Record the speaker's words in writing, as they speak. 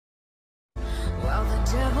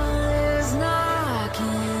devil is knocking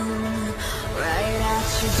right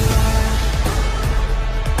at your door.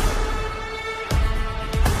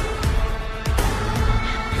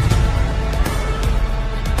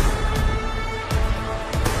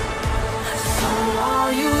 So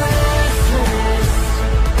are you restless?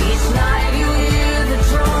 Each night you hear the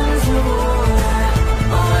drums roar.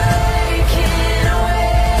 Awaken,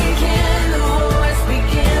 awaken, the voice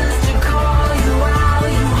begins to call you while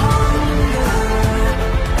you hunger.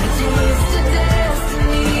 A taste of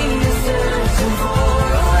destiny you're searching for.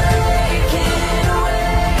 Awaken,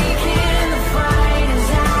 awaken, the fight is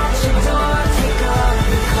at your door. Take up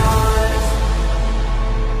the cause.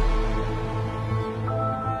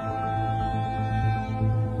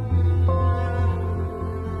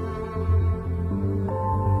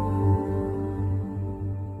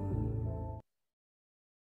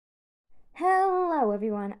 Hello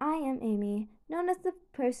everyone, I am Amy, known as the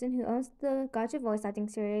person who owns the Gotcha voice acting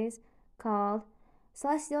series called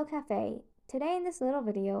Celestial Cafe. Today in this little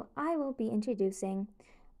video, I will be introducing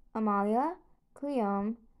Amalia,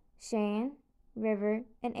 Cleome, Shane, River,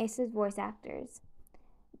 and Ace's voice actors.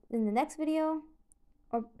 In the next video,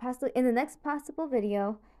 or possibly in the next possible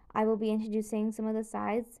video, I will be introducing some of the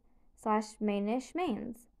sides / mainish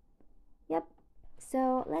mains. Yep,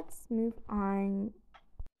 so let's move on.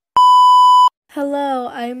 Hello,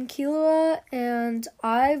 I'm Cleome, and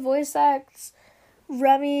I voice act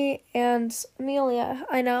Remy and Amalia.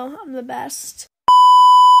 I know, I'm the best.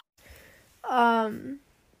 What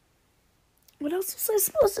else was I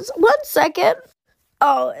supposed to say? 1 second.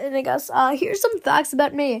 Oh, and I guess, here's some facts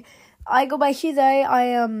about me. I go by he, they. I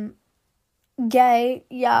am gay,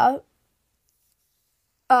 yeah.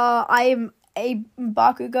 I am a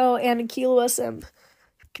Bakugo and a Killua simp.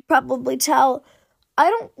 You could probably tell. I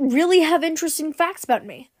don't really have interesting facts about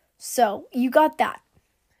me. So, you got that.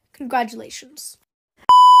 Congratulations.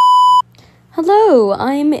 Hello,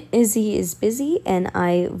 I'm Izzy is Busy, and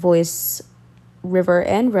I voice River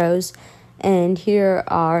and Rose, and here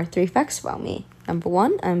are 3 facts about me. Number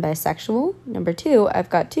 1, I'm bisexual. Number 2, I've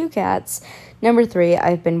got 2 cats. Number 3,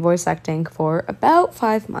 I've been voice acting for about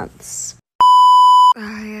 5 months.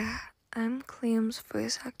 Hi, I'm Cleome's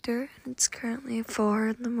voice actor, and it's currently 4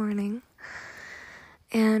 in the morning.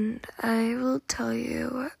 And I will tell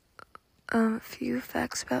you a few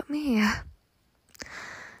facts about me.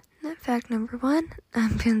 Fact number 1,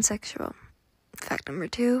 I'm pansexual. Fact number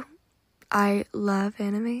 2, I love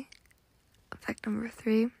anime. Fact number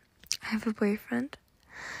 3, I have a boyfriend.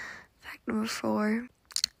 Fact number 4,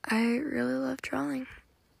 I really love drawing.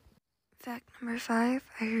 Fact number 5,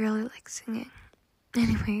 I really like singing.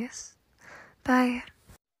 Anyways, bye.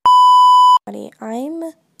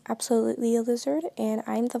 I'm absolutely a lizard, and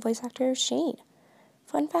I'm the voice actor of Shane.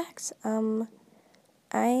 Fun facts. I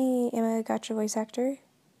am a gotcha voice actor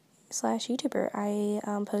 / YouTuber. I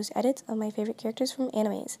post edits of my favorite characters from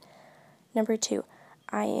animes. Number 2,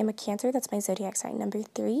 I am a Cancer. That's my zodiac sign. Number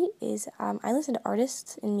 3 is I listen to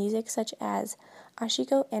artists in music such as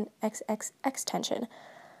Ashiko and XXXTension.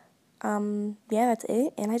 Yeah, that's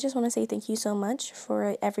it. And I just want to say thank you so much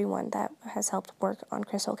for everyone that has helped work on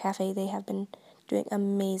Crystal Cafe. They have been doing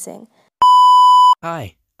amazing.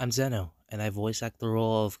 Hi, I'm Zeno, and I voice act the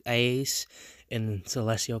role of Ace in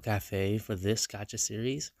Celestial Cafe for this Gotcha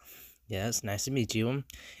series. Yes, nice to meet you.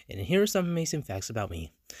 And here are some amazing facts about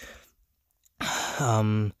me.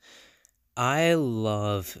 I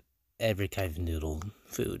love every kind of noodle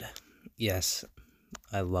food. Yes,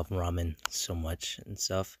 I love ramen so much and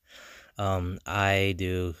stuff. I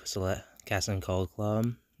do casting call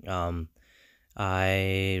club.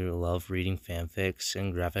 I love reading fanfics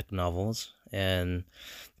and graphic novels, and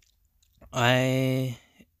I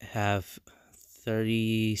have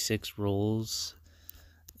 36 roles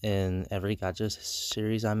in every Gotcha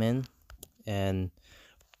series I'm in. And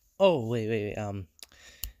oh, wait.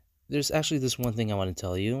 There's actually this one thing I want to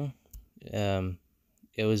tell you. It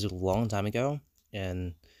was a long time ago,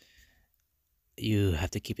 and you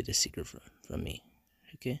have to keep it a secret from me,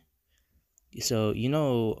 okay? So, you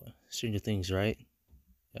know Stranger Things, right?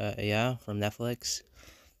 Yeah, from Netflix.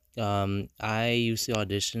 I used to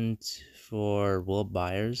audition for Will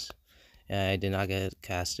Byers, and I did not get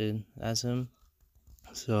casted as him.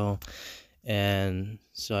 So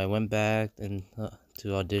I went back and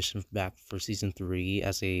to audition back for season 3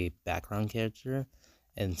 as a background character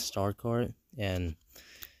and star card, and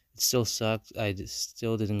it still sucked. I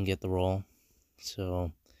still didn't get the role,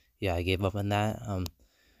 so yeah, I gave up on that.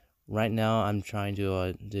 Right now I'm trying to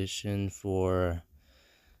audition for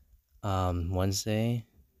Wednesday,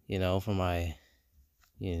 for my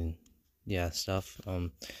stuff,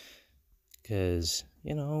 because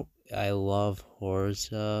I love horror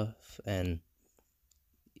stuff, and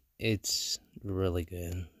it's really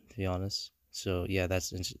good, to be honest. So yeah,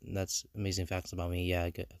 that's amazing facts about me. Yeah,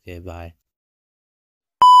 okay, bye.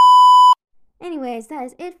 Anyways, that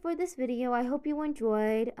is it for this video. I hope you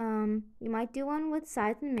enjoyed. We might do one with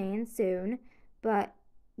sides and mains soon, but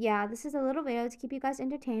yeah, this is a little video to keep you guys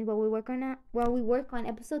entertained while we work on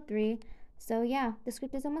episode 3. So yeah, the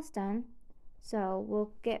script is almost done, so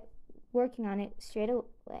we'll get working on it straight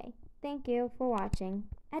away. Thank you for watching.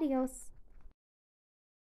 Adios.